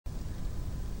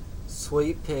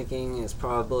Sweep picking is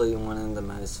probably one of the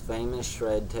most famous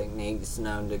shred techniques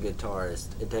known to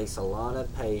guitarists. It takes a lot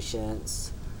of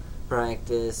patience,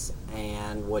 practice,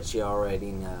 and what you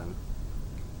already know.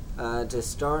 To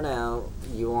start out,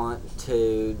 you want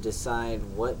to decide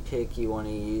what pick you want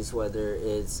to use, whether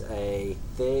it's a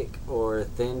thick or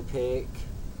thin pick.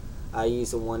 I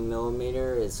use a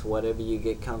 1mm, it's whatever you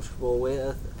get comfortable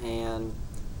with, and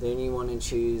then you want to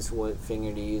choose what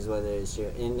finger to use, whether it's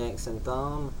your index and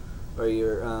thumb or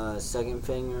your second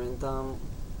finger and thumb.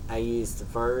 I use the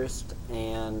first,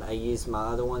 and I use my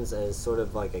other ones as sort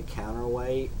of like a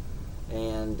counterweight,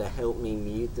 and to help me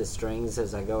mute the strings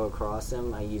as I go across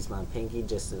them, I use my pinky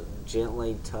just to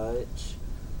gently touch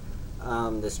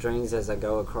the strings as I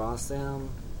go across them.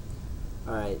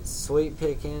 Alright, sweep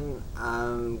picking,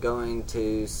 I'm going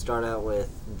to start out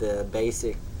with the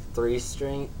basic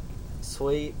 3-string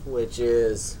sweep, which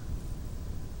is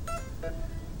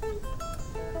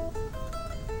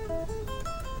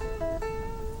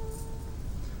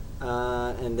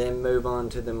and then move on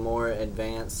to the more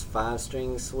advanced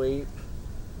 5-string sweep.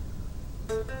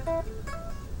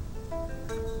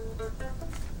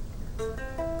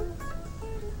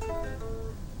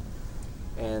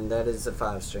 And that is the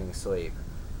 5-string sweep.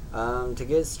 To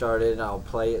get started, I'll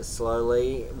play it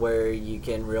slowly where you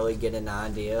can really get an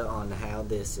idea on how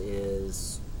this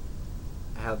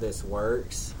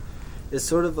works. It's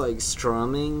sort of like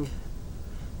strumming.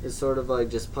 It's sort of like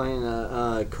just playing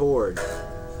a chord.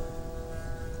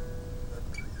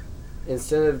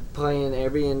 Instead of playing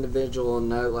every individual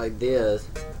note like this,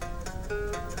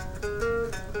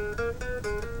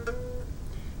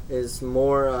 it's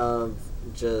more of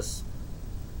just,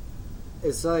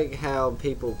 it's like how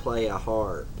people play a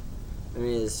harp. I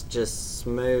mean, it's just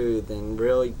smooth and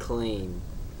really clean.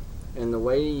 And the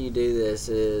way you do this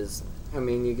is, I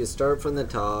mean, you can start from the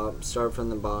top, start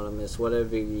from the bottom. It's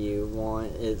whatever you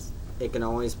want. It can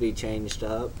always be changed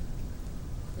up.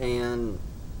 And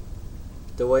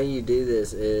the way you do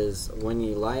this is when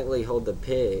you lightly hold the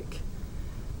pick,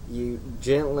 you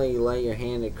gently lay your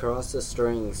hand across the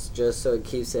strings just so it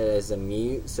keeps it as a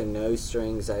mute, so no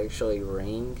strings actually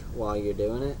ring while you're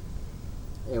doing it.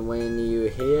 And when you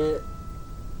hit,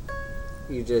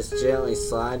 you just gently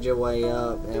slide your way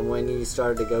up, and when you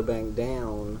start to go back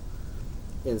down,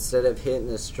 instead of hitting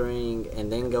the string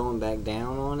and then going back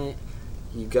down on it,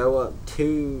 you go up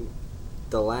to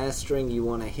the last string you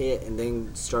want to hit and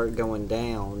then start going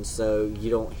down so you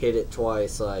don't hit it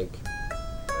twice, like,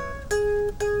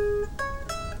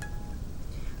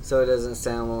 so it doesn't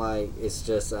sound like it's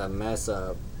just a mess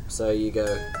up. So you go,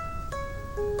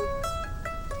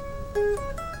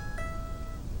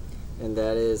 and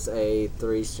that is a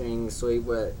 3-string sweep,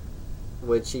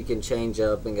 which you can change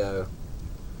up and go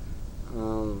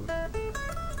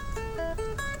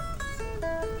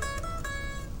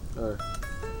or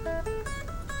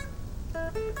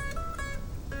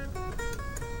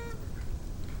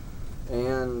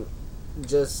and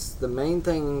just the main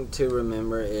thing to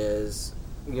remember is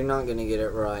you're not going to get it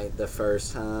right the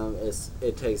first time.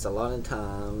 It takes a lot of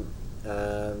time.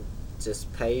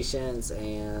 Just patience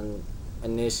and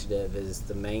initiative is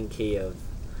the main key of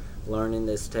learning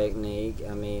this technique.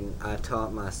 I mean, I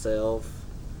taught myself,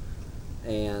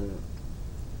 and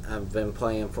I've been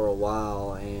playing for a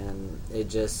while, and it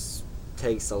just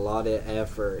takes a lot of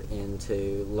effort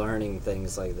into learning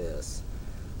things like this.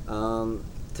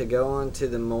 To go on to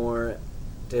the more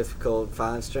difficult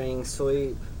 5-string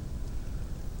sweep,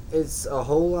 it's a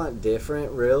whole lot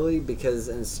different, really, because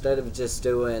instead of just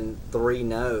doing 3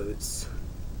 notes,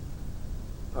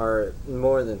 or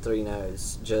more than 3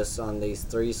 notes, just on these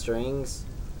 3 strings,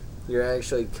 you're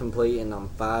actually completing on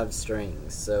 5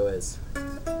 strings. So it's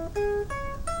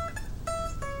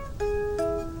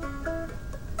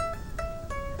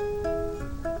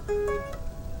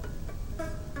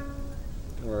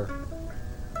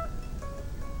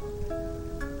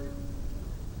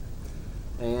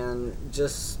and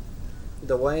just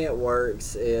the way it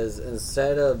works is,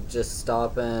 instead of just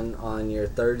stopping on your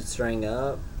 3rd string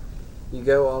up, you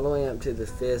go all the way up to the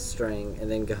 5th string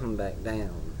and then come back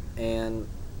down. And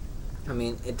I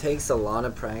mean, it takes a lot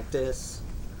of practice.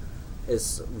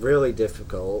 It's really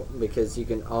difficult because you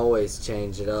can always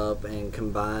change it up and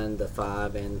combine the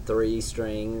 5 and 3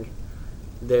 string.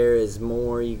 There is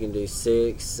more. You can do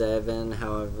 6, 7,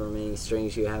 however many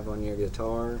strings you have on your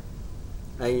guitar.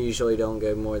 I usually don't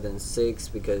go more than 6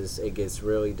 because it gets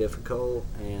really difficult,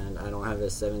 and I don't have a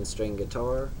 7-string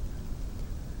guitar.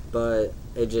 But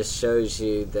it just shows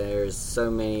you there's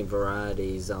so many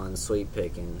varieties on sweep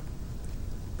picking.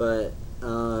 But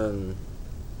the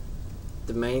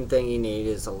main thing you need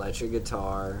is electric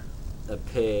guitar, a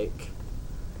pick,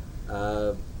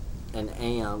 an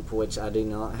amp, which I do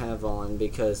not have on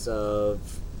because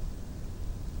of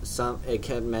it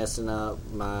kept messing up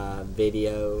my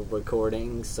video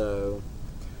recording, so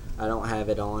I don't have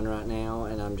it on right now,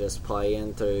 and I'm just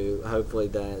playing through. Hopefully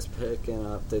that it's picking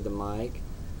up through the mic,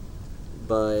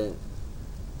 but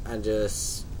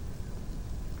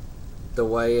the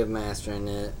way of mastering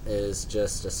it is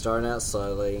just to start out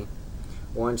slowly.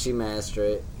 Once you master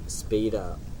it, speed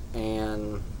up,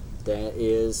 and that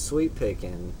is sweet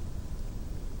picking.